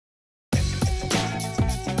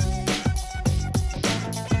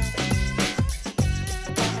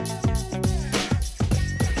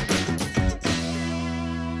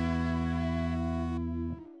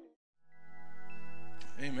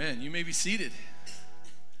You may be seated.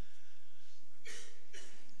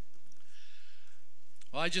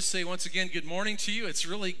 Well, I just say once again, good morning to you. It's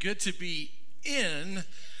really good to be in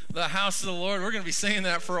the house of the Lord. We're going to be saying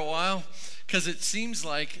that for a while because it seems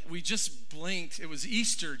like we just blinked. It was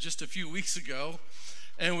Easter just a few weeks ago,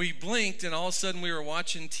 and we blinked, and all of a sudden we were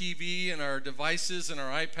watching TV and our devices and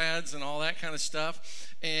our iPads and all that kind of stuff.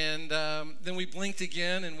 And then we blinked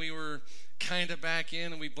again, and we were kind of back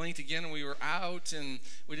in, and we blinked again, and we were out, and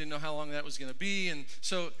we didn't know how long that was going to be. And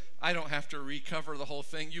so I don't have to recover the whole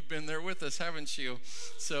thing. You've been there with us, haven't you?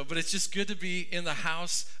 So, but it's just good to be in the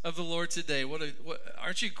house of the Lord today.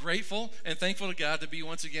 Aren't you grateful and thankful to God to be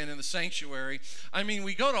once again in the sanctuary? I mean,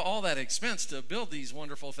 we go to all that expense to build these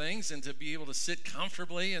wonderful things and to be able to sit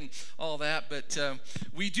comfortably and all that, but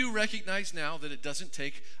we do recognize now that it doesn't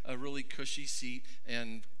take a really cushy seat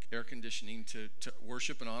and air conditioning to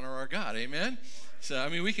worship and honor our God. Amen? So, I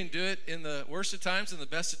mean, we can do it in the worst of times and the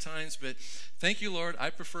best of times, but thank you, Lord.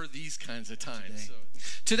 I prefer these kinds of times.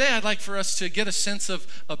 Today I'd like for us to get a sense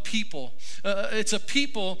of a people. It's a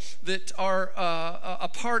people that are a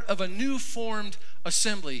part of a new formed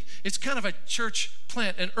assembly. It's kind of a church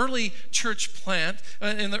plant, an early church plant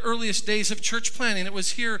in the earliest days of church planting. It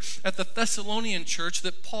was here at the Thessalonian church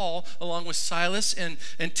that Paul, along with Silas and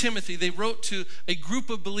Timothy, they wrote to a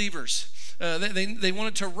group of believers. They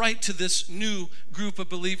wanted to write to this new group of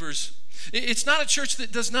believers. It's not a church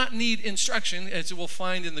that does not need instruction, as we'll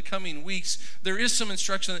find in the coming weeks. There is some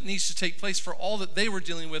instruction that needs to take place for all that they were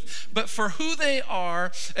dealing with. But for who they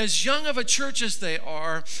are, as young of a church as they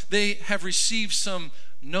are, they have received some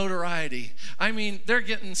notoriety. I mean, they're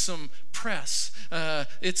getting some press.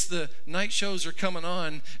 It's the night shows are coming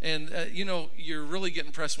on, and you're really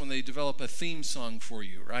getting press when they develop a theme song for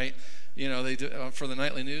you, right? You know, they do, for the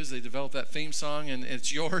nightly news, they develop that theme song, and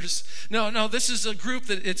it's yours. No, this is a group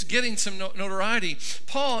that it's getting some notoriety.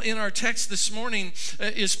 Paul, in our text this morning,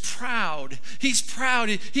 is proud. He's proud.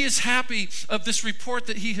 He is happy of this report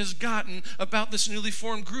that he has gotten about this newly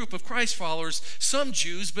formed group of Christ followers, some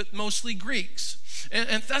Jews, but mostly Greeks.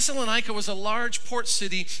 And Thessalonica was a large port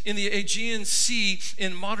city in the Aegean Sea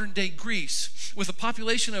in modern-day Greece with a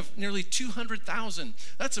population of nearly 200,000.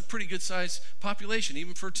 That's a pretty good-sized population,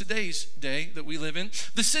 even for today's day that we live in.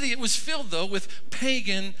 The city, it was filled, though, with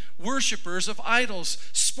pagan worshipers of idols,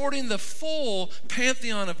 sporting the full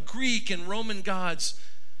pantheon of Greek and Roman gods,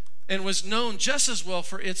 and was known just as well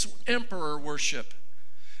for its emperor worship.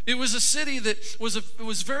 It was a city that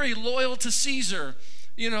was very loyal to Caesar.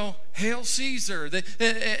 You know, hail Caesar.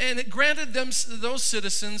 And it granted them, those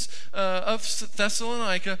citizens of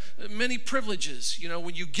Thessalonica, many privileges. You know,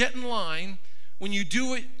 when you get in line, when you do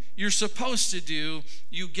what you're supposed to do,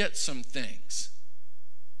 you get some things.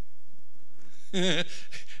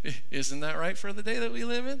 Isn't that right for the day that we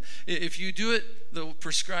live in? If you do it the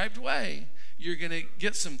prescribed way, you're going to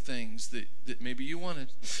get some things that maybe you wanted.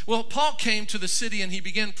 Well, Paul came to the city and he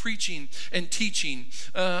began preaching and teaching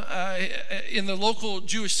in the local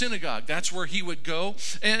Jewish synagogue. That's where he would go.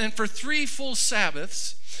 And for 3 full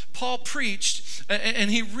Sabbaths, Paul preached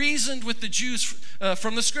and he reasoned with the Jews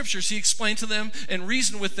from the scriptures. He explained to them and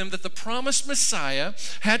reasoned with them that the promised Messiah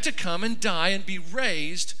had to come and die and be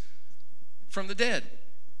raised from the dead.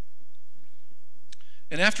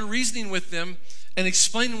 And after reasoning with them and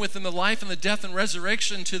explaining with them the life and the death and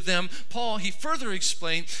resurrection to them, Paul, he further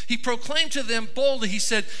explained, he proclaimed to them boldly, he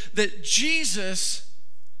said that Jesus,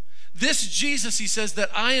 this Jesus, he says, that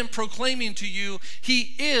I am proclaiming to you,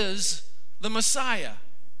 he is the Messiah.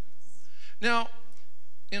 Now,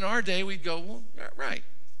 in our day, we'd go, well, right.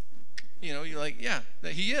 You know, you're like, yeah,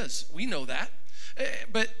 he is. We know that.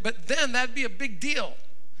 But then that'd be a big deal.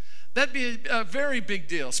 That'd be a very big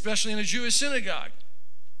deal, especially in a Jewish synagogue.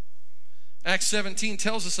 Acts 17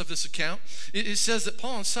 tells us of this account. It says that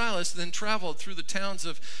Paul and Silas then traveled through the towns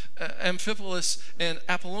of Amphipolis and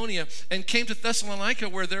Apollonia and came to Thessalonica,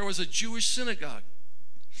 where there was a Jewish synagogue.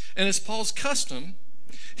 And as Paul's custom,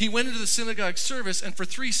 he went into the synagogue service, and for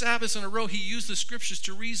 3 Sabbaths in a row, he used the scriptures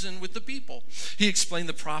to reason with the people. He explained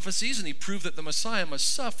the prophecies, and he proved that the Messiah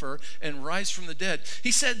must suffer and rise from the dead.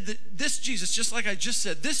 He said that this Jesus, just like I just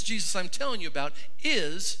said, this Jesus I'm telling you about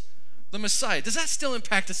is the Messiah. Does that still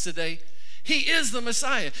impact us today? He is the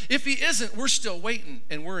Messiah. If he isn't, we're still waiting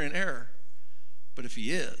and we're in error. But if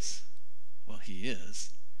he is, well, he is.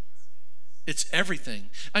 It's everything.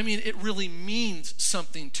 I mean, it really means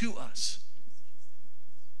something to us.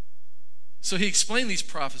 So he explained these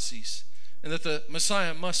prophecies and that the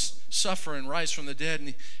Messiah must suffer and rise from the dead.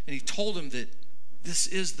 And he told them that this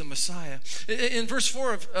is the Messiah. In verse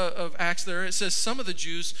 4 of Acts there, it says, some of the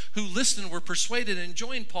Jews who listened were persuaded and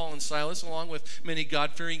joined Paul and Silas along with many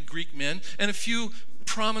God-fearing Greek men and a few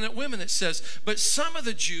prominent women, it says. But some of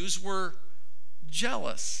the Jews were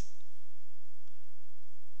jealous.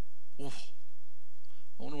 Oh,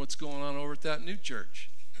 I wonder what's going on over at that new church.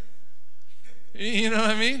 You know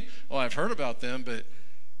what I mean? Well, I've heard about them, but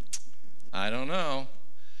I don't know.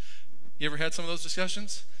 You ever had some of those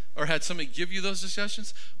discussions? Or had somebody give you those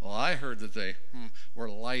discussions? Well, I heard that they were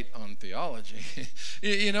light on theology.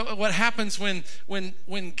 You know, what happens when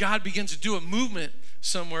God begins to do a movement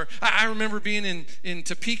somewhere. I remember being in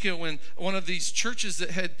Topeka when one of these churches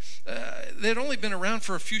that they'd only been around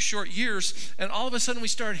for a few short years, and all of a sudden we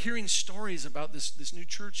started hearing stories about this new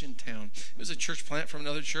church in town. It was a church plant from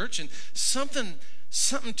another church, and something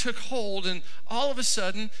took hold, and all of a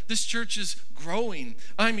sudden this church is growing.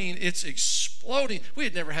 I mean, it's exploding. We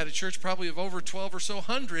had never had a church probably of over 12 or so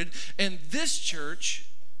hundred, and this church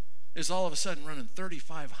is all of a sudden running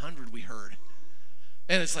 3,500, we heard.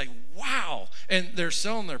 And it's like, wow. And they're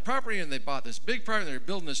selling their property, and they bought this big property, and they're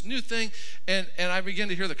building this new thing, and I begin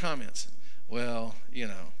to hear the comments. Well, you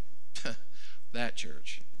know, that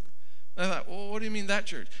church. And I thought, well, what do you mean that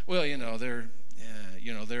church? Well, you know,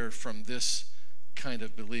 they're from this kind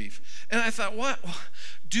of belief. And I thought, what?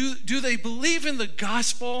 Do they believe in the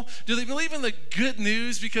gospel? Do they believe in the good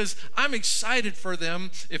news? Because I'm excited for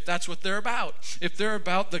them if that's what they're about. If they're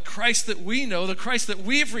about the Christ that we know, the Christ that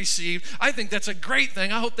we've received, I think that's a great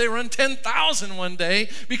thing. I hope they run 10,000 one day,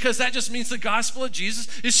 because that just means the gospel of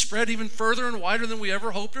Jesus is spread even further and wider than we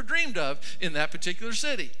ever hoped or dreamed of in that particular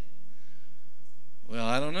city. Well,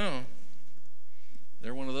 I don't know.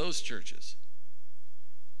 They're one of those churches.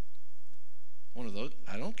 One of those.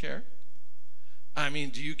 I don't care. I mean,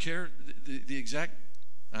 do you care the exact?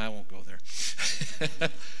 I won't go there.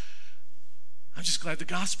 I'm just glad the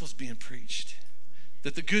gospel's being preached,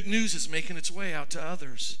 that the good news is making its way out to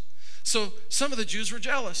others. So some of the Jews were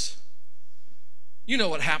jealous. You know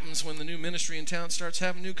what happens when the new ministry in town starts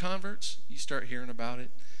having new converts? You start hearing about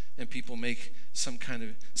it, and some people make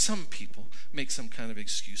some kind of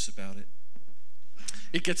excuse about it.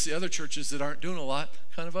 It gets the other churches that aren't doing a lot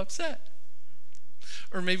kind of upset.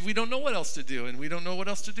 Or maybe we don't know what else to do, and we don't know what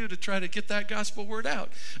else to do to try to get that gospel word out.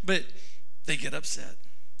 But they get upset.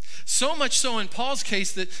 So much so in Paul's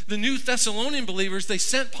case that the new Thessalonian believers, they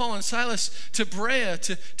sent Paul and Silas to Berea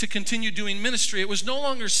to continue doing ministry. It was no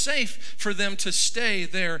longer safe for them to stay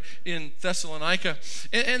there in Thessalonica.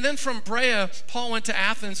 And then from Berea, Paul went to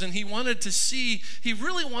Athens, and he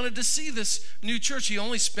really wanted to see this new church. He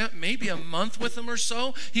only spent maybe a month with them or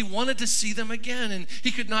so. He wanted to see them again, and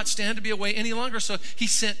he could not stand to be away any longer. So he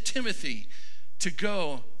sent Timothy to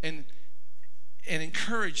go and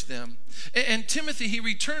encourage them. And Timothy, he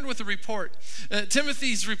returned with a report.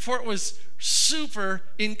 Timothy's report was super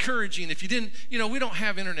encouraging. If you didn't, we don't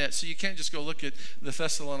have internet, so you can't just go look at the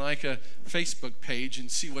Thessalonica Facebook page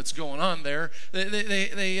and see what's going on there.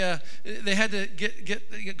 They had to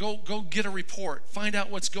go get a report, find out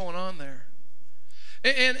what's going on there.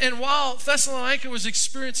 And while Thessalonica was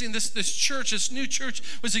experiencing this church, this new church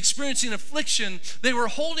was experiencing affliction, they were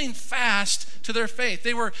holding fast to their faith.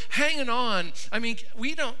 They were hanging on. I mean,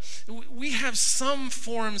 we have some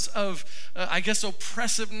forms of,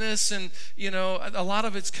 oppressiveness, and, a lot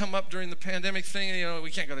of it's come up during the pandemic thing. We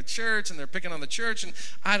can't go to church, and they're picking on the church, and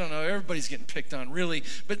I don't know, everybody's getting picked on, really.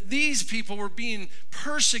 But these people were being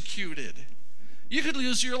persecuted. You could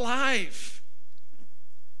lose your life.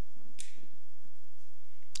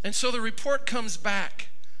 And so the report comes back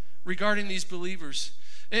regarding these believers.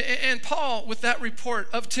 And Paul, with that report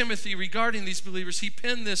of Timothy regarding these believers, he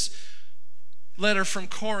penned this letter from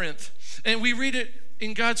Corinth. And we read it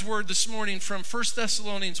in God's word this morning from 1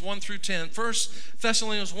 Thessalonians 1 through 10. 1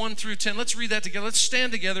 Thessalonians 1 through 10. Let's read that together. Let's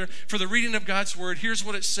stand together for the reading of God's word. Here's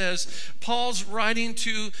what it says. Paul's writing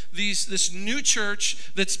to this new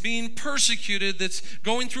church that's being persecuted, that's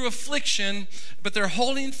going through affliction, but they're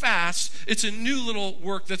holding fast. It's a new little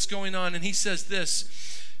work that's going on. And he says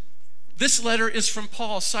this. This letter is from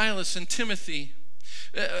Paul, Silas, and Timothy.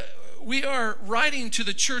 We are writing to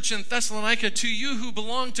the church in Thessalonica, to you who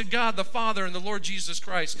belong to God the Father and the Lord Jesus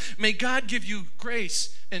Christ. May God give you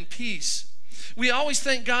grace and peace. We always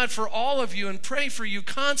thank God for all of you and pray for you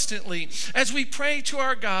constantly. As we pray to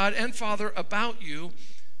our God and Father about you,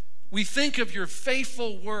 we think of your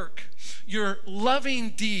faithful work, your loving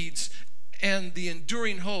deeds, and the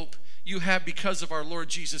enduring hope you have because of our Lord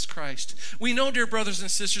Jesus Christ. We know, dear brothers and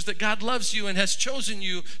sisters, that God loves you and has chosen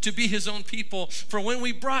you to be his own people. For when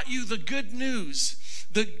we brought you the good news,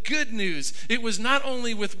 it was not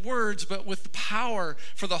only with words, but with power,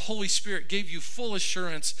 for the Holy Spirit gave you full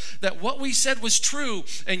assurance that what we said was true,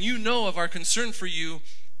 and you know of our concern for you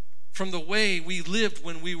from the way we lived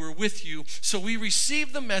when we were with you. So we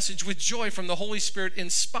received the message with joy from the Holy Spirit in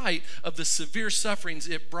spite of the severe sufferings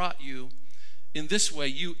it brought you. In this way,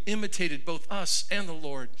 you imitated both us and the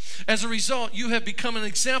Lord. As a result, you have become an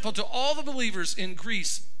example to all the believers in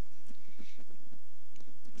Greece,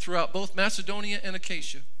 throughout both Macedonia and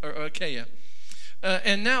Achaia.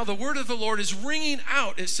 And now the word of the Lord is ringing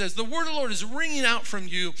out. It says, the word of the Lord is ringing out from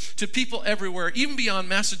you to people everywhere, even beyond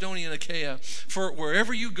Macedonia and Achaia. For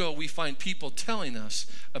wherever you go, we find people telling us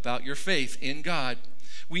about your faith in God.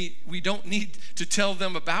 We don't need to tell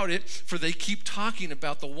them about it, for they keep talking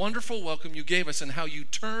about the wonderful welcome you gave us and how you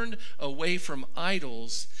turned away from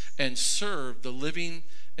idols and served the living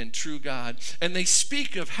and true God. And they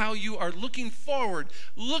speak of how you are looking forward.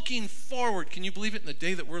 Can you believe it, in the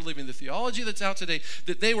day that we're living, the theology that's out today,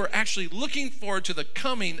 that they were actually looking forward to the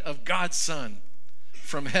coming of God's Son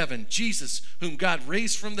from heaven, Jesus, whom God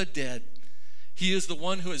raised from the dead. He is the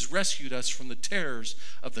one who has rescued us from the terrors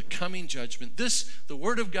of the coming judgment. This, the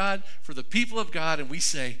word of God for the people of God, and we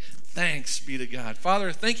say, thanks be to God.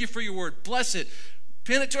 Father, thank you for your word. Bless it.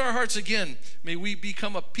 Pin it to our hearts again. May we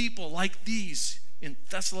become a people like these in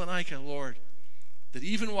Thessalonica, Lord, that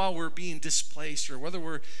even while we're being displaced, or whether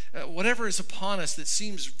we're whatever is upon us that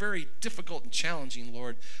seems very difficult and challenging,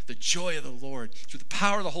 Lord, the joy of the Lord through the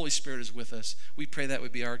power of the Holy Spirit is with us. We pray that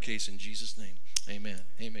would be our case in Jesus' name. Amen.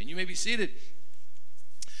 Amen. You may be seated.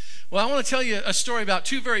 Well, I want to tell you a story about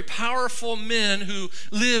two very powerful men who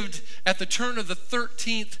lived at the turn of the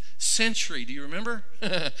 13th century. Do you remember?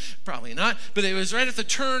 Probably not, but it was right at the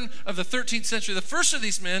turn of the 13th century. The first of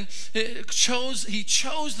these men, he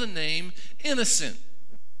chose the name Innocent.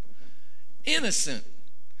 Innocent.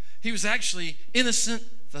 He was actually Innocent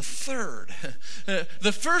the Third.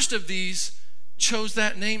 The first of these chose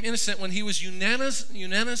that name Innocent when he was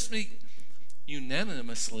unanimously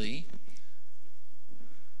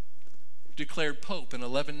declared Pope in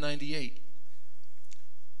 1198.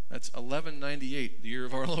 That's 1198, the year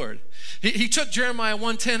of our Lord. He took Jeremiah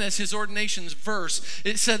 1:10 as his ordination's verse.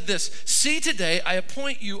 It said this: "See, today I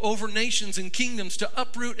appoint you over nations and kingdoms to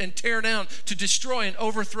uproot and tear down, to destroy and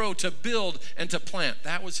overthrow, to build and to plant."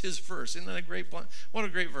 That was his verse. Isn't that a great, what a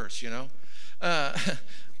great verse, you know?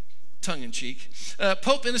 Tongue-in-cheek.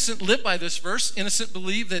 Pope Innocent lived by this verse. Innocent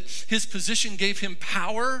believed that his position gave him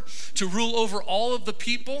power to rule over all of the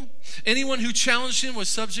people. Anyone who challenged him was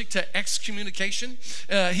subject to excommunication.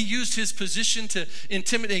 He used his position to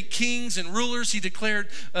intimidate kings and rulers. He declared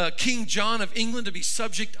King John of England to be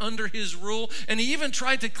subject under his rule, and he even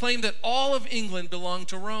tried to claim that all of England belonged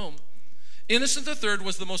to Rome. Innocent III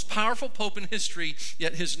was the most powerful pope in history,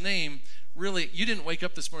 yet his name really, you didn't wake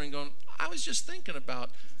up this morning going, I was just thinking about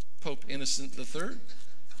Pope Innocent III.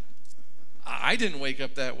 I didn't wake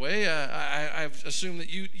up that way. I assume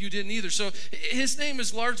that you didn't either. So his name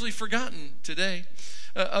is largely forgotten today,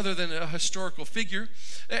 other than a historical figure.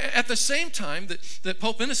 At the same time that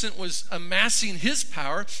Pope Innocent was amassing his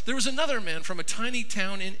power, there was another man from a tiny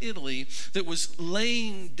town in Italy that was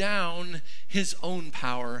laying down his own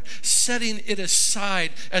power, setting it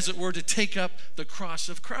aside, as it were, to take up the cross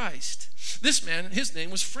of Christ. This man, his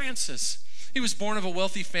name was Francis. He was born of a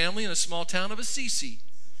wealthy family in a small town of Assisi.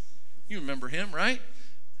 You remember him, right?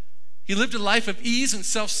 He lived a life of ease and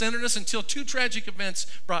self-centeredness until two tragic events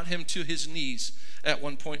brought him to his knees at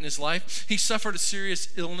one point in his life. He suffered a serious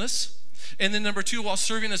illness. And then number two, while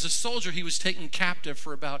serving as a soldier, he was taken captive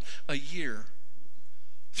for about a year.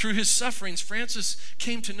 Through his sufferings, Francis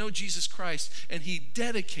came to know Jesus Christ, and he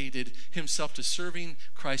dedicated himself to serving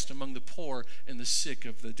Christ among the poor and the sick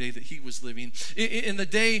of the day that he was living. In the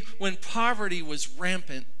day when poverty was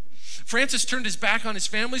rampant, Francis turned his back on his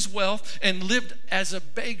family's wealth and lived as a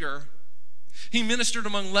beggar. He ministered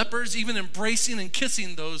among lepers, even embracing and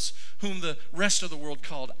kissing those whom the rest of the world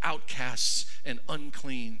called outcasts and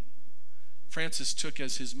unclean. Francis took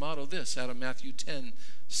as his motto this out of Matthew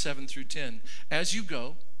 10:7-10. As you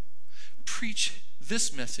go, preach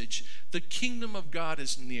this message: the kingdom of God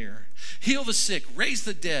is near. Heal the sick, raise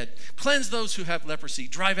the dead, cleanse those who have leprosy,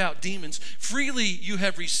 drive out demons. Freely you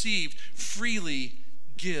have received, freely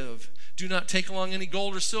give. Do not take along any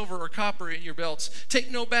gold or silver or copper in your belts.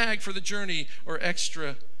 Take no bag for the journey, or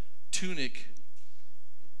extra tunic,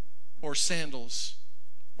 or sandals,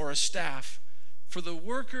 or a staff, for the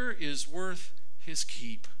worker is worth his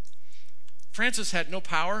keep. Francis had no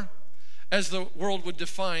power, as the world would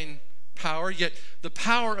define power, yet the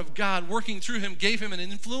power of God working through him gave him an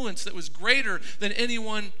influence that was greater than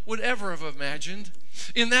anyone would ever have imagined.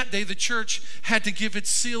 In that day, the church had to give its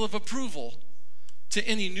seal of approval to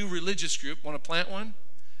any new religious group. Want to plant one?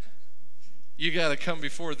 You got to come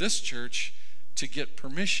before this church to get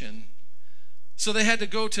permission. So they had to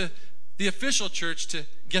go to the official church to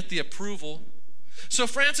get the approval. So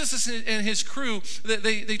Francis and his crew,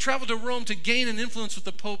 they traveled to Rome to gain an influence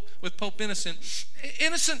with Pope Innocent.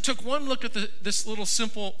 Innocent took one look at this little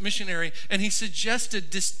simple missionary, and he suggested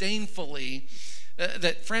disdainfully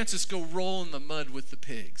that Francis go roll in the mud with the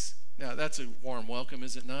pigs. Now, that's a warm welcome,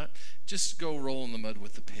 is it not? Just go roll in the mud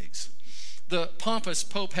with the pigs. The pompous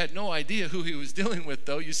pope had no idea who he was dealing with,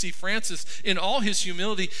 though. You see, Francis, in all his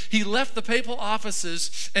humility, he left the papal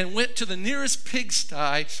offices and went to the nearest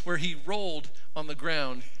pigsty where he rolled on the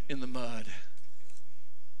ground in the mud.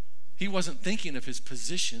 He wasn't thinking of his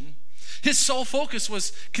position. His sole focus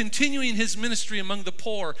was continuing his ministry among the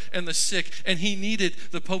poor and the sick, and he needed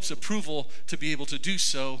the Pope's approval to be able to do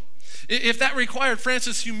so. If that required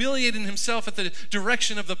Francis humiliating himself at the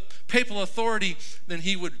direction of the papal authority, then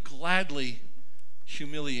he would gladly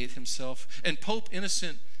humiliate himself. And Pope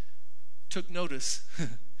Innocent took notice.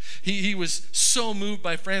 He was so moved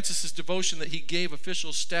by Francis's devotion that he gave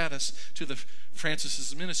official status to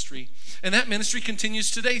Francis's ministry. And that ministry continues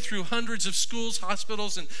today through hundreds of schools,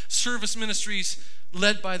 hospitals, and service ministries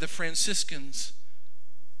led by the Franciscans.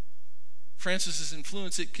 Francis's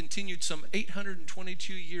influence, it continued some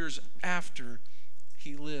 822 years after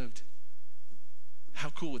he lived. How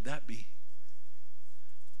cool would that be?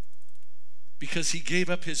 Because he gave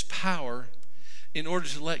up his power in order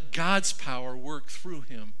to let God's power work through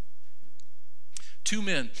him. Two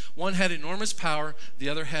men, one had enormous power, the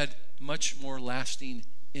other had much more lasting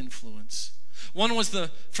influence. One was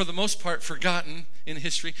for the most part forgotten in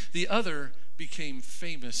history. The other became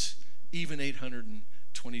famous even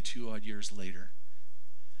 822 odd years later.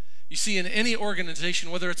 You see, in any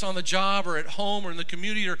organization, whether it's on the job or at home or in the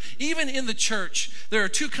community or even in the church, there are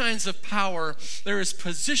two kinds of power. There is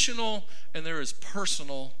positional and there is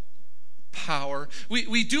personal power.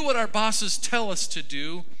 We do what our bosses tell us to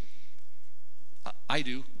do. I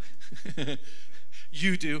do.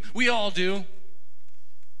 You do. We all do.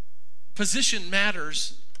 Position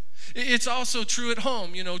matters. It's also true at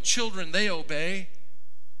home. You know, children, they obey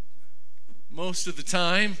most of the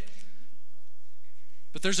time.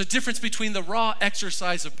 But there's a difference between the raw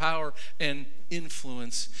exercise of power and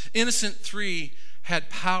influence. Innocent III had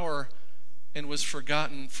power and was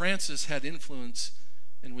forgotten. Francis had influence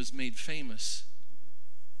and was made famous.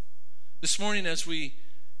 This morning as we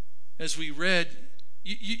read,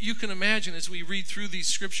 you can imagine as we read through these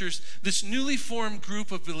scriptures, this newly formed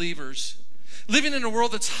group of believers living in a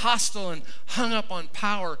world that's hostile and hung up on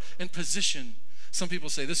power and position. Some people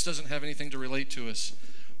say this doesn't have anything to relate to us.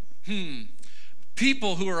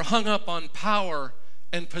 People who are hung up on power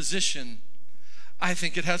and position, I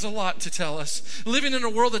think it has a lot to tell us. Living in a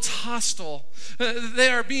world that's hostile, they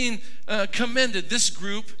are being commended. This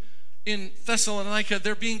group in Thessalonica,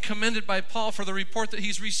 they're being commended by Paul for the report that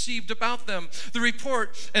he's received about them. The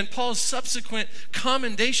report and Paul's subsequent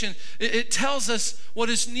commendation, it tells us what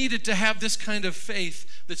is needed to have this kind of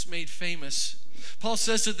faith that's made famous. Paul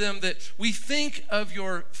says to them that we think of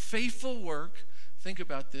your faithful work. Think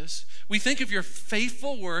about this. We think of your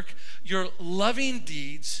faithful work, your loving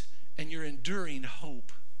deeds, and your enduring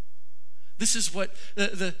hope. This is what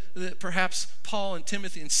perhaps Paul and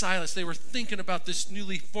Timothy and Silas, they were thinking about this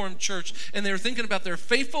newly formed church, and they were thinking about their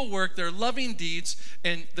faithful work, their loving deeds,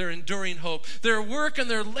 and their enduring hope. Their work and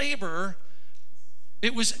their labor,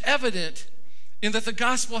 it was evident in that the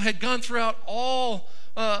gospel had gone throughout all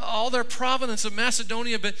their province of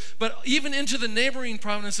Macedonia, but even into the neighboring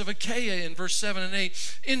province of Achaia in verse 7 and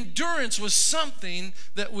 8. Endurance was something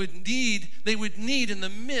that they would need in the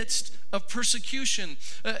midst of persecution.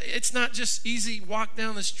 It's not just easy, walk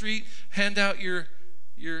down the street, hand out your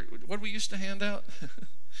what we used to hand out?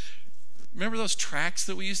 Remember those tracts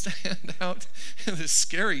that we used to hand out? The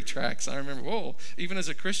scary tracts. I remember, whoa, even as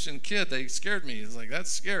a Christian kid, they scared me. It's like, that's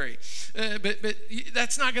scary. But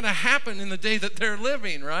that's not going to happen in the day that they're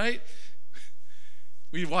living, right?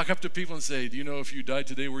 We'd walk up to people and say, do you know if you died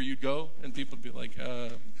today where you'd go? And people would be like,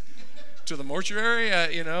 to the mortuary,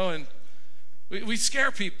 and we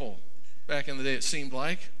scare people back in the day, it seemed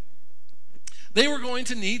like. They were going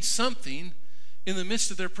to need something in the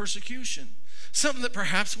midst of their persecution. Something that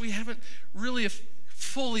perhaps we haven't really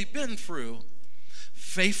fully been through.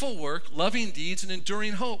 Faithful work, loving deeds, and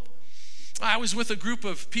enduring hope. I was with a group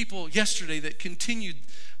of people yesterday that continued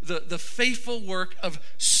the faithful work of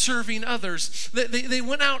serving others. They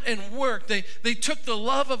went out and worked. They took the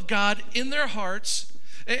love of God in their hearts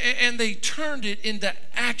and they turned it into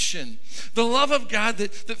action. The love of God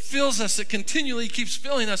that fills us, that continually keeps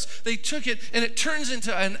filling us, they took it and it turns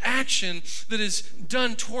into an action that is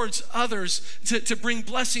done towards others to bring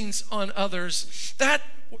blessings on others. That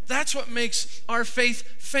That's what makes our faith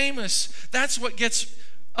famous. That's what gets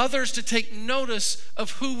others to take notice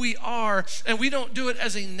of who we are. And we don't do it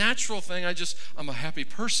as a natural thing. I'm a happy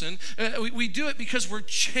person. We do it because we're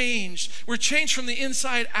changed. We're changed from the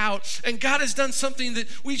inside out. And God has done something that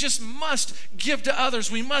we just must give to others.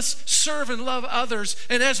 We must serve and love others.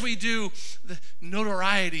 And as we do, the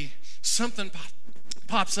notoriety, something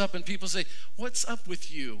pops up and people say, what's up with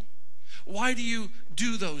you? Why do you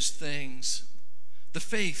do those things? The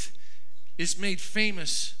faith is made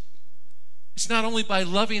famous. It's not only by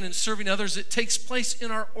loving and serving others, it takes place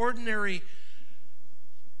in our ordinary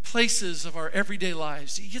places of our everyday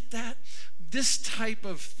lives. Do you get that? This type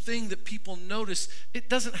of thing that people notice, it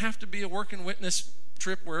doesn't have to be a work and witness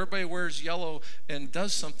trip where everybody wears yellow and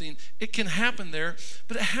does something. It can happen there,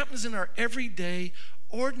 but it happens in our everyday,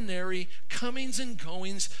 ordinary comings and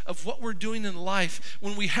goings of what we're doing in life.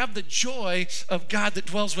 When we have the joy of God that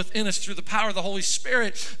dwells within us through the power of the Holy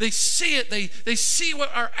Spirit, they see it, they see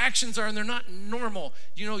what our actions are, and they're not normal.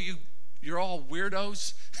 You know, you're all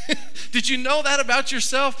weirdos. Did you know that about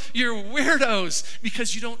yourself? You're weirdos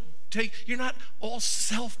because you're not all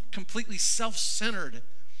completely self-centered.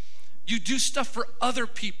 You do stuff for other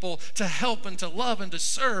people to help and to love and to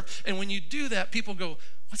serve, and when you do that, people go,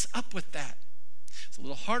 what's up with that? It's a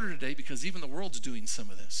little harder today because even the world's doing some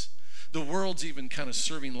of this. The world's even kind of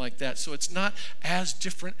serving like that. So it's not as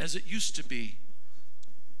different as it used to be.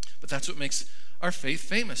 But that's what makes our faith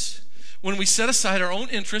famous. When we set aside our own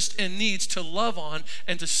interests and needs to love on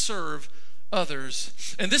and to serve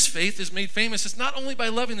others. And this faith is made famous. It's not only by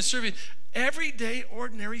loving and serving, everyday,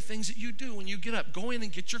 ordinary things that you do when you get up. Go in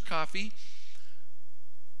and get your coffee.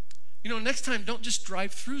 You know, next time, don't just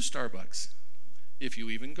drive through Starbucks. If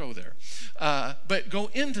you even go there. But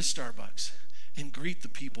go into Starbucks and greet the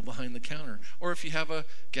people behind the counter. Or if you have a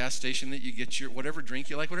gas station that you get your whatever drink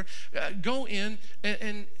you like, whatever, go in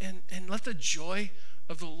and let the joy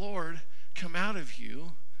of the Lord come out of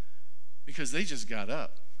you because they just got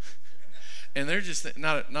up. And they're just,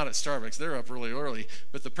 not at Starbucks, they're up really early.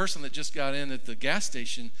 But the person that just got in at the gas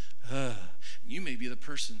station, you may be the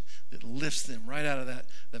person that lifts them right out of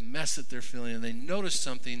the mess that they're feeling, and they notice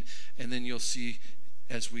something, and then you'll see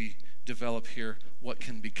as we develop here what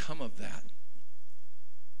can become of that.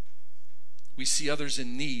 We see others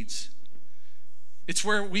in needs. It's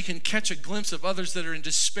where we can catch a glimpse of others that are in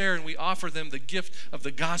despair, and we offer them the gift of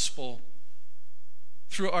the gospel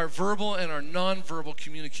through our verbal and our nonverbal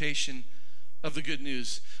communication of the good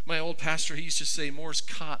news. My old pastor, he used to say, more's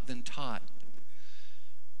caught than taught.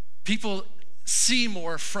 People see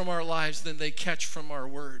more from our lives than they catch from our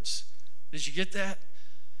words. Did you get that?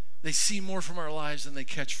 They see more from our lives than they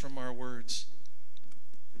catch from our words.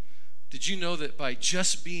 Did you know that by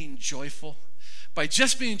just being joyful, that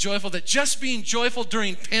just being joyful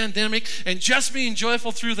during pandemic and just being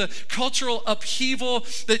joyful through the cultural upheaval,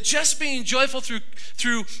 that just being joyful through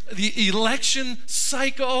the election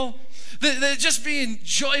cycle, that just being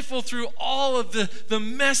joyful through all of the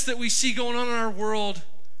mess that we see going on in our world,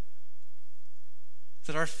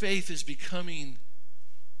 that our faith is becoming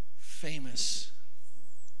famous.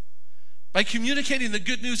 By communicating the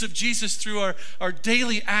good news of Jesus through our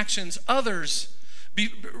daily actions,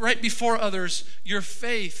 right before others, your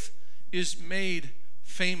faith is made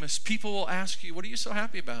famous. People will ask you, what are you so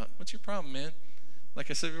happy about? What's your problem, man? Like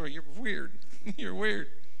I said before, you're weird. You're weird.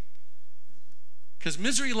 Because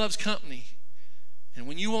misery loves company. And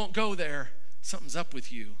when you won't go there, something's up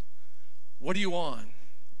with you. What are you on?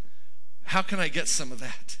 How can I get some of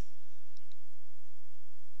that?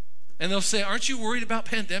 And they'll say, aren't you worried about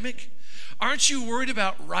pandemic? Aren't you worried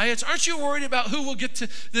about riots? Aren't you worried about who will get to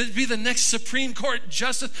be the next Supreme Court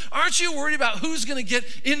justice? Aren't you worried about who's going to get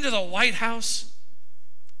into the White House?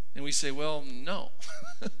 And we say, well, no.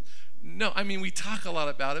 No, I mean, we talk a lot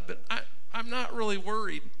about it, but I'm not really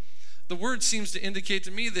worried. The word seems to indicate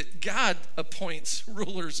to me that God appoints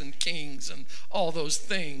rulers and kings and all those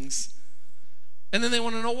things. And then they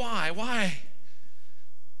want to know why. Why?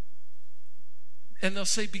 And they'll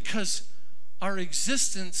say, because our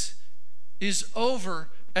existence is over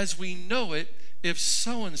as we know it if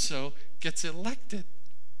so-and-so gets elected.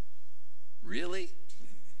 Really?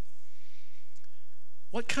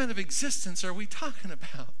 What kind of existence are we talking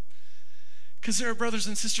about? Because there are brothers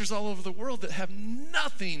and sisters all over the world that have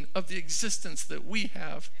nothing of the existence that we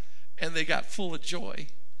have, and they got full of joy.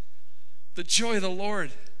 The joy of the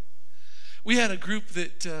Lord. We had a group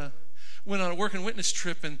that went on a work and witness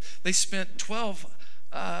trip, and they spent 12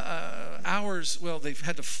 hours. Well, they've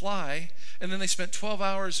had to fly, and then they spent 12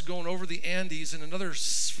 hours going over the Andes and another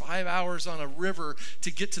 5 hours on a river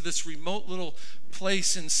to get to this remote little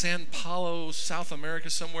place in San Paulo, South America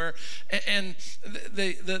somewhere. And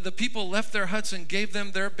the people left their huts and gave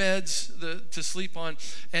them their beds to sleep on.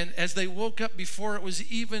 And as they woke up, before it was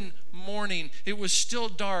even morning, it was still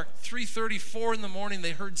dark. 3:30, 4 in the morning,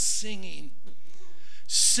 they heard singing.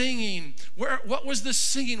 Singing. What was this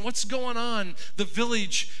singing? What's going on? The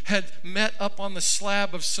village had met up on the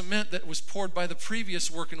slab of cement that was poured by the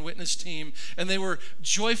previous work and witness team, and they were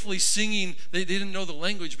joyfully singing. They didn't know the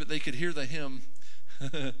language, but they could hear the hymn.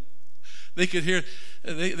 They could hear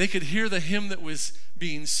the hymn that was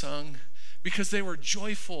being sung, because they were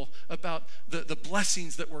joyful about the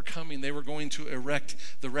blessings that were coming. They were going to erect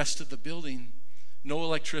the rest of the building. No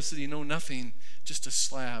electricity, no nothing, just a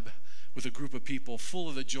slab with a group of people full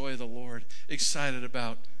of the joy of the Lord, excited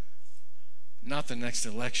about not the next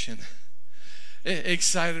election,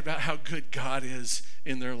 excited about how good God is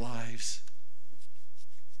in their lives.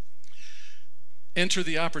 Enter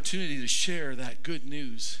the opportunity to share that good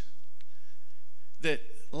news, that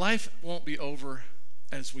life won't be over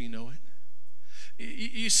as we know it.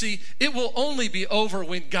 You see, it will only be over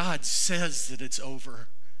when God says that it's over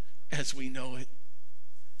as we know it.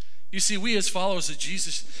 You see, we as followers of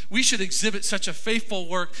Jesus, we should exhibit such a faithful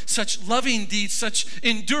work, such loving deeds, such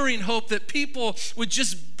enduring hope that people would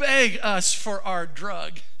just beg us for our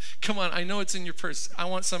drug. Come on, I know it's in your purse. I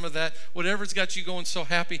want some of that. Whatever's got you going so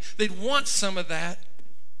happy, they'd want some of that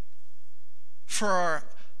for our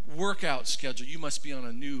workout schedule. You must be on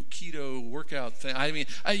a new keto workout thing. I mean,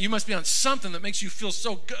 you must be on something that makes you feel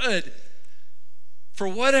so good. For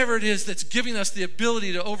whatever it is that's giving us the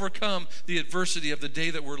ability to overcome the adversity of the day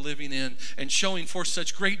that we're living in and showing forth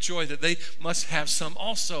such great joy that they must have some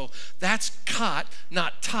also. That's caught,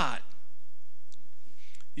 not taught.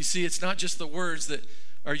 You see, it's not just the words that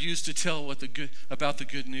are used to tell about the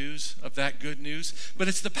good news, of that good news, but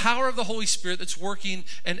it's the power of the Holy Spirit that's working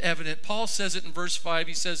and evident. Paul says it in verse 5.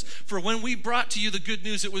 He says, "For when we brought to you the good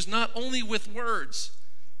news, it was not only with words."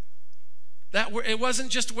 It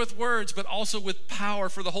wasn't just with words, but also with power,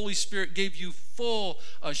 for the Holy Spirit gave you full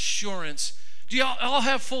assurance. Do y'all all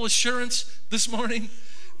have full assurance this morning?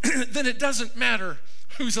 Then it doesn't matter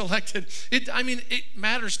who's elected. It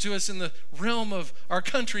matters to us in the realm of our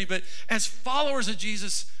country, but as followers of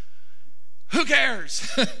Jesus, who cares?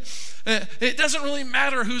 It doesn't really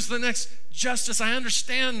matter who's the next justice. I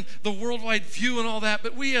understand the worldwide view and all that,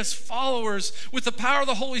 but we as followers, with the power of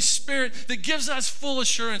the Holy Spirit that gives us full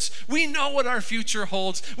assurance, we know what our future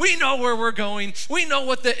holds. We know where we're going. We know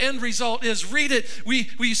what the end result is. Read it. We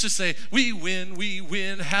used to say, we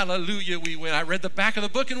win, hallelujah, we win. I read the back of the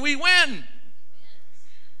book and we win.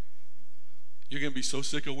 You're going to be so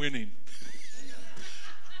sick of winning.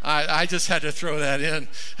 I just had to throw that in.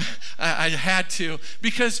 I had to,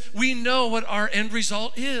 because we know what our end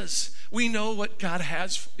result is. We know what God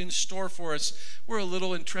has in store for us. We're a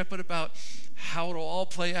little intrepid about how it'll all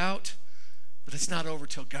play out, but it's not over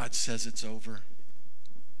till God says it's over.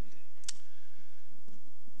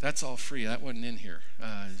 That's all free. That wasn't in here.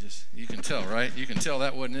 You can tell, right? You can tell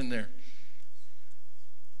that wasn't in there.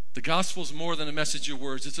 The gospel is more than a message of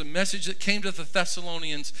words. It's a message that came to the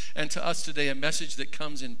Thessalonians and to us today, a message that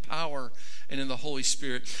comes in power and in the Holy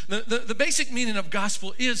Spirit. The basic meaning of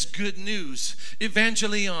gospel is good news,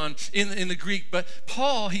 evangelion in the Greek. But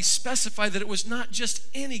Paul, he specified that it was not just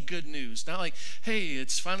any good news. Not like, hey,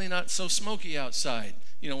 it's finally not so smoky outside,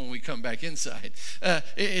 when we come back inside.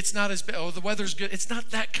 It's not as bad, oh, the weather's good. It's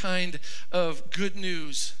not that kind of good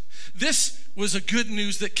news. This was a good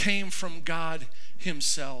news that came from God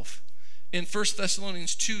himself. In 1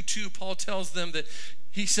 Thessalonians 2:2, Paul tells them that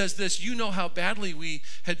he says this, "You know how badly we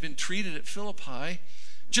had been treated at Philippi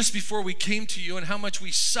just before we came to you, and how much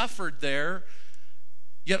we suffered there.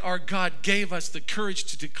 Yet our God gave us the courage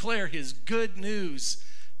to declare his good news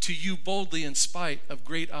to you boldly in spite of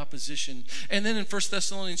great opposition." And then in 1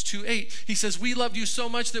 Thessalonians 2:8, he says, "We loved you so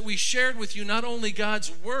much that we shared with you not only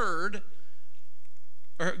God's word,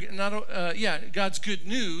 God's good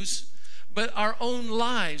news, but our own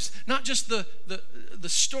lives." Not just the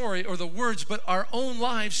story or the words, but our own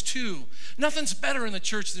lives too. Nothing's better in the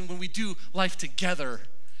church than when we do life together.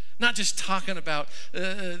 Not just talking about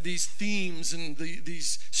these themes and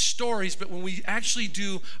these stories, but when we actually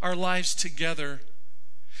do our lives together.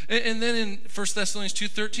 And then in 1 Thessalonians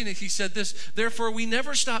 2:13, he said this, "Therefore we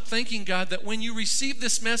never stop thanking God that when you received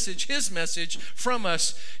this message, his message from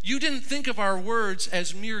us, you didn't think of our words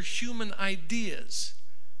as mere human ideas."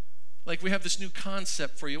 Like we have this new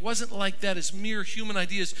concept for you. It wasn't like that as mere human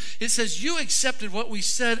ideas. It says you accepted what we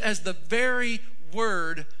said as the very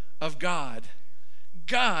word of God.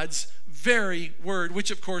 God's very word,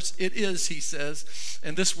 which of course it is, he says.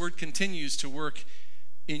 And this word continues to work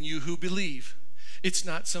in you who believe. It's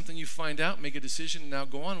not something you find out, make a decision, and now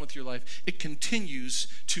go on with your life. It continues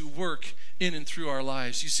to work in and through our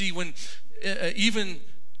lives. You see, when even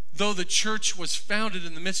though the church was founded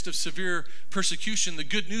in the midst of severe persecution, the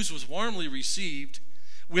good news was warmly received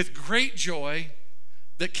with great joy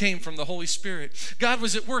that came from the Holy Spirit. God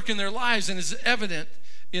was at work in their lives, and is evident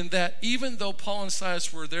in that even though Paul and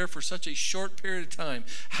Silas were there for such a short period of time,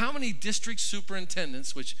 how many district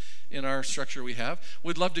superintendents, which in our structure we have,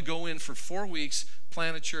 would love to go in for 4 weeks,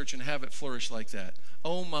 plant a church, and have it flourish like that?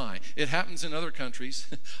 Oh my. It happens in other countries.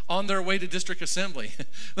 On their way to district assembly.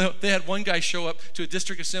 They had one guy show up to a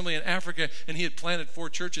district assembly in Africa, and he had planted 4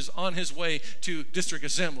 churches on his way to district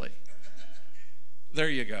assembly. There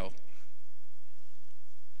you go.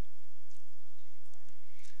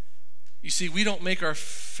 You see, we don't make our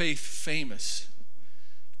faith famous.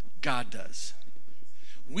 God does.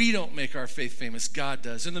 We don't make our faith famous. God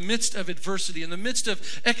does. In the midst of adversity, in the midst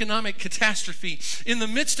of economic catastrophe, in the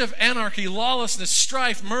midst of anarchy, lawlessness,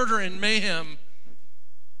 strife, murder, and mayhem,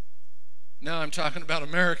 now I'm talking about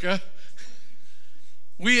America,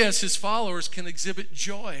 we as his followers can exhibit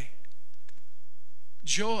joy.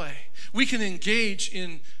 Joy. We can engage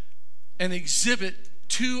in and exhibit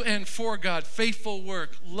to and for God faithful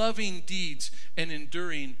work, loving deeds, and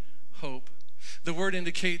enduring hope. The word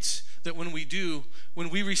indicates that when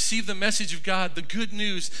we receive the message of God, the good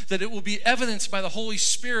news, that it will be evidenced by the Holy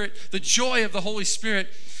Spirit, the joy of the Holy Spirit.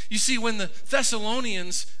 You see, when the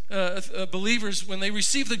Thessalonians, believers, when they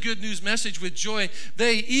received the good news message with joy,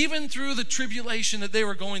 they, even through the tribulation that they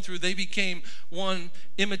were going through, they became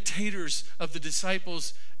imitators of the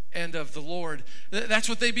disciples and of the Lord. That's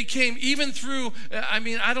what they became, even through,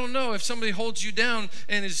 I don't know, if somebody holds you down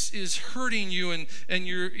and is hurting you and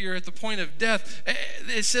you're at the point of death,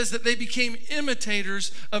 it says that they became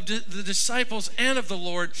imitators of the disciples and of the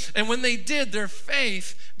Lord. And when they did, their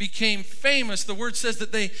faith became famous. The word says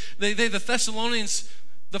that the Thessalonians,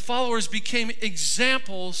 the followers, became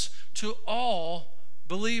examples to all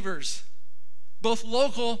believers, both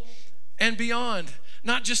local and beyond.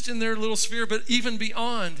 Not just in their little sphere, but even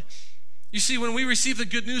beyond. You see, when we receive the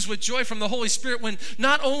good news with joy from the Holy Spirit, when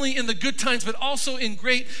not only in the good times, but also in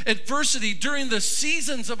great adversity during the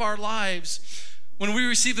seasons of our lives, when we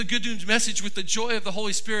receive the good news message with the joy of the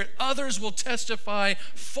Holy Spirit, others will testify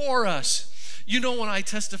for us. You know when I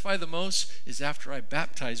testify the most is after I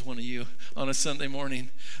baptize one of you on a Sunday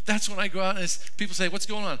morning. That's when I go out and people say, what's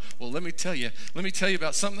going on? Well, let me tell you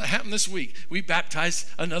about something that happened this week. We baptized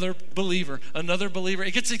another believer.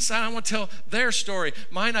 It gets exciting. I want to tell their story.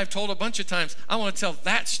 Mine I've told a bunch of times. I want to tell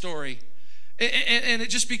that story. And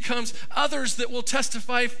it just becomes others that will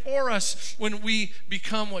testify for us when we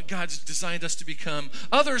become what God's designed us to become.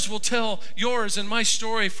 Others will tell yours and my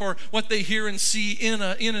story for what they hear and see in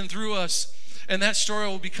and through us. And that story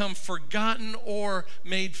will become forgotten or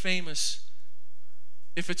made famous.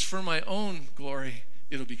 If it's for my own glory,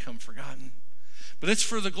 it'll become forgotten. But it's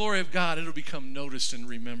for the glory of God, it'll become noticed and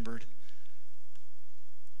remembered.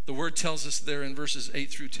 The word tells us there in verses 8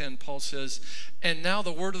 through 10, Paul says, and now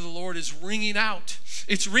the word of the Lord is ringing out.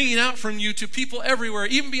 It's ringing out from you to people everywhere,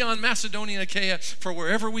 even beyond Macedonia and Achaia, for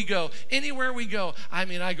wherever we go, anywhere we go. I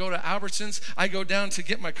go to Albertsons, I go down to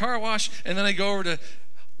get my car washed, and then I go over to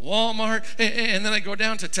Walmart, and then I go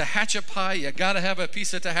down to Tehachapi. You got to have a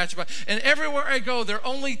piece of Tehachapi. And everywhere I go, they're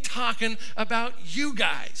only talking about you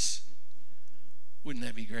guys. Wouldn't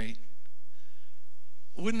that be great?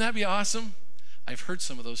 Wouldn't that be awesome? I've heard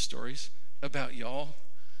some of those stories about y'all.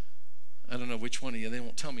 I don't know which one of you. They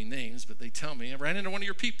won't tell me names, but they tell me. I ran into one of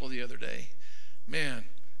your people the other day. Man,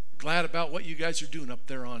 glad about what you guys are doing up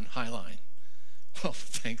there on Highline. Well,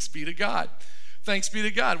 thanks be to God. Thanks be to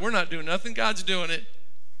God. We're not doing nothing. God's doing it.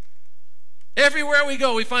 Everywhere we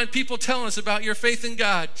go, we find people telling us about your faith in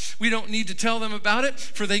God. We don't need to tell them about it,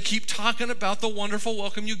 for they keep talking about the wonderful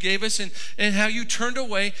welcome you gave us and how you turned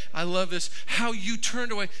away. I love this, how you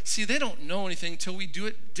turned away. See, they don't know anything until we do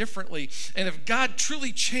it differently. And if God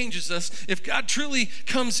truly changes us, if God truly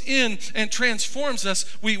comes in and transforms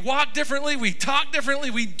us, we walk differently, we talk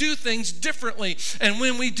differently, we do things differently. And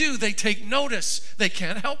when we do, they take notice. They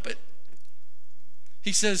can't help it.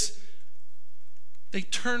 He says, they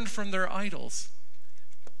turned from their idols.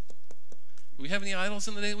 Do we have any idols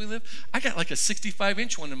in the day we live? I got like a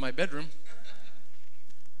 65-inch one in my bedroom.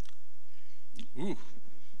 Ooh,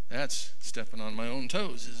 that's stepping on my own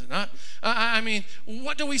toes, is it not?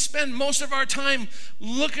 What do we spend most of our time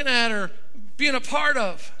looking at or being a part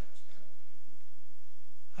of?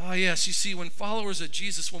 Oh, yes, you see, when followers of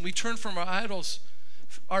Jesus, when we turn from our idols,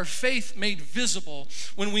 our faith made visible,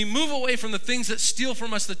 when we move away from the things that steal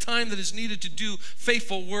from us the time that is needed to do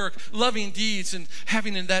faithful work, loving deeds, and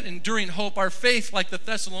having that enduring hope, our faith, like the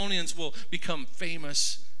Thessalonians, will become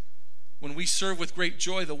famous. When we serve with great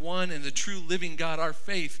joy the one and the true living God, our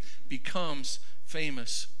faith becomes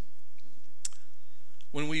famous.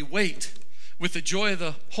 When we wait with the joy of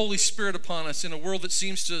the Holy Spirit upon us in a world that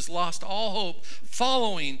seems to have lost all hope,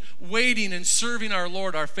 following, waiting, and serving our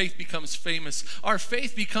Lord, our faith becomes famous. Our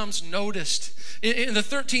faith becomes noticed. In the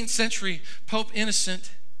 13th century, Pope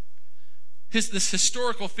Innocent, this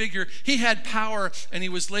historical figure, he had power, and he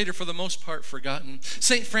was later, for the most part, forgotten.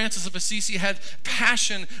 St. Francis of Assisi had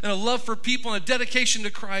passion and a love for people and a dedication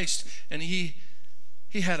to Christ, and he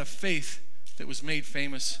had a faith that was made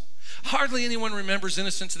famous. Hardly anyone remembers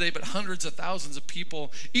Innocent today, but hundreds of thousands of people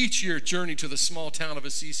each year journey to the small town of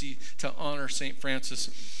Assisi to honor St.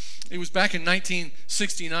 Francis. It was back in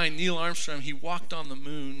 1969, Neil Armstrong, he walked on the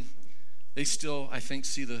moon. They still, I think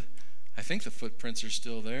the footprints are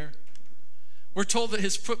still there. We're told that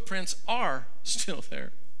his footprints are still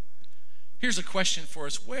there. Here's a question for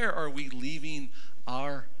us. Where are we leaving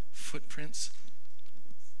our footprints?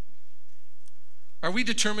 Are we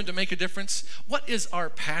determined to make a difference? What is our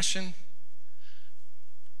passion?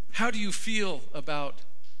 How do you feel about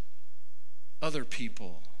other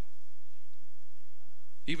people?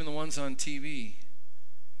 Even the ones on TV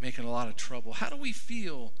making a lot of trouble. How do we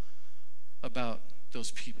feel about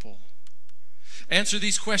those people? Answer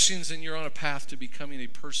these questions and you're on a path to becoming a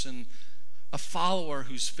person, a follower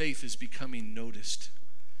whose faith is becoming noticed.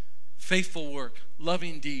 Faithful work,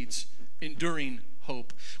 loving deeds, enduring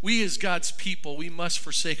hope. We as God's people, we must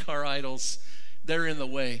forsake our idols. They're in the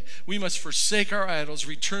way. We must forsake our idols,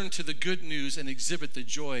 return to the good news, and exhibit the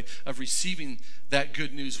joy of receiving that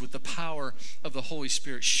good news with the power of the Holy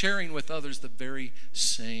Spirit, sharing with others the very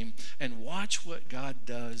same. And watch what God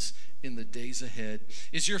does in the days ahead.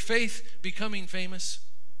 Is your faith becoming famous?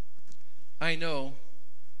 I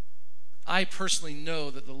personally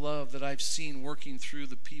know that the love that I've seen working through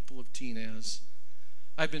the people of Tinaz,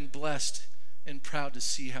 I've been blessed and proud to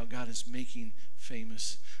see how God is making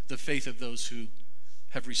famous the faith of those who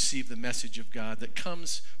have received the message of God that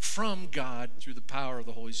comes from God through the power of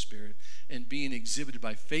the Holy Spirit and being exhibited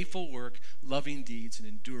by faithful work, loving deeds, and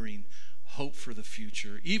enduring hope for the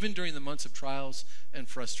future. Even during the months of trials and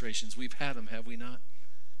frustrations, we've had them, have we not?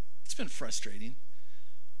 It's been frustrating.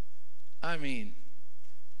 I mean,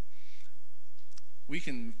 we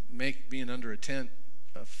can make being under a tent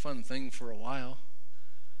a fun thing for a while.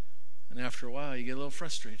 And after a while, you get a little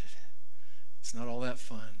frustrated. It's not all that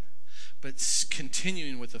fun. But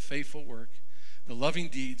continuing with the faithful work, the loving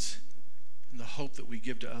deeds, and the hope that we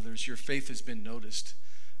give to others, your faith has been noticed.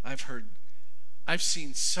 I've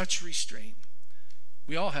seen such restraint.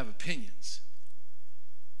 We all have opinions.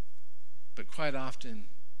 But quite often,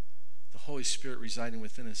 the Holy Spirit residing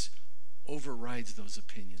within us overrides those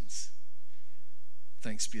opinions.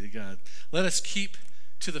 Thanks be to God. Let us keep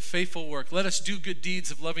to the faithful work. Let us do good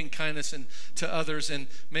deeds of loving kindness and to others, and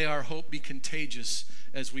may our hope be contagious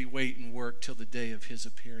as we wait and work till the day of his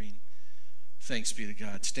appearing. Thanks be to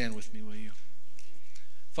God. Stand with me, will you?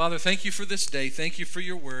 Father, thank you for this day. Thank you for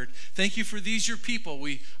your word. Thank you for these, your people.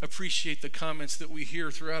 We appreciate the comments that we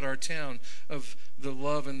hear throughout our town of the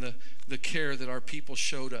love and the care that our people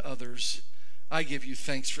show to others. I give you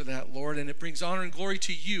thanks for that, Lord, and it brings honor and glory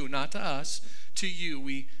to you, not to us, to you.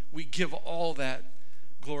 We give all that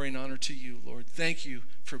glory and honor to you, Lord. Thank you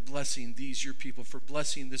for blessing these, your people, for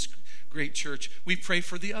blessing this great church. We pray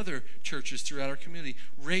for the other churches throughout our community.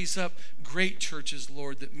 Raise up great churches,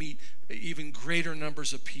 Lord, that meet even greater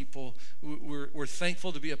numbers of people. We're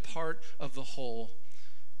thankful to be a part of the whole.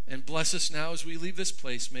 And bless us now as we leave this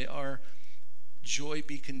place. May our joy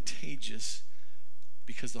be contagious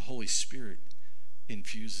because the Holy Spirit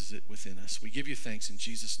infuses it within us. We give you thanks in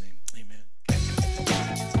Jesus' name. Amen.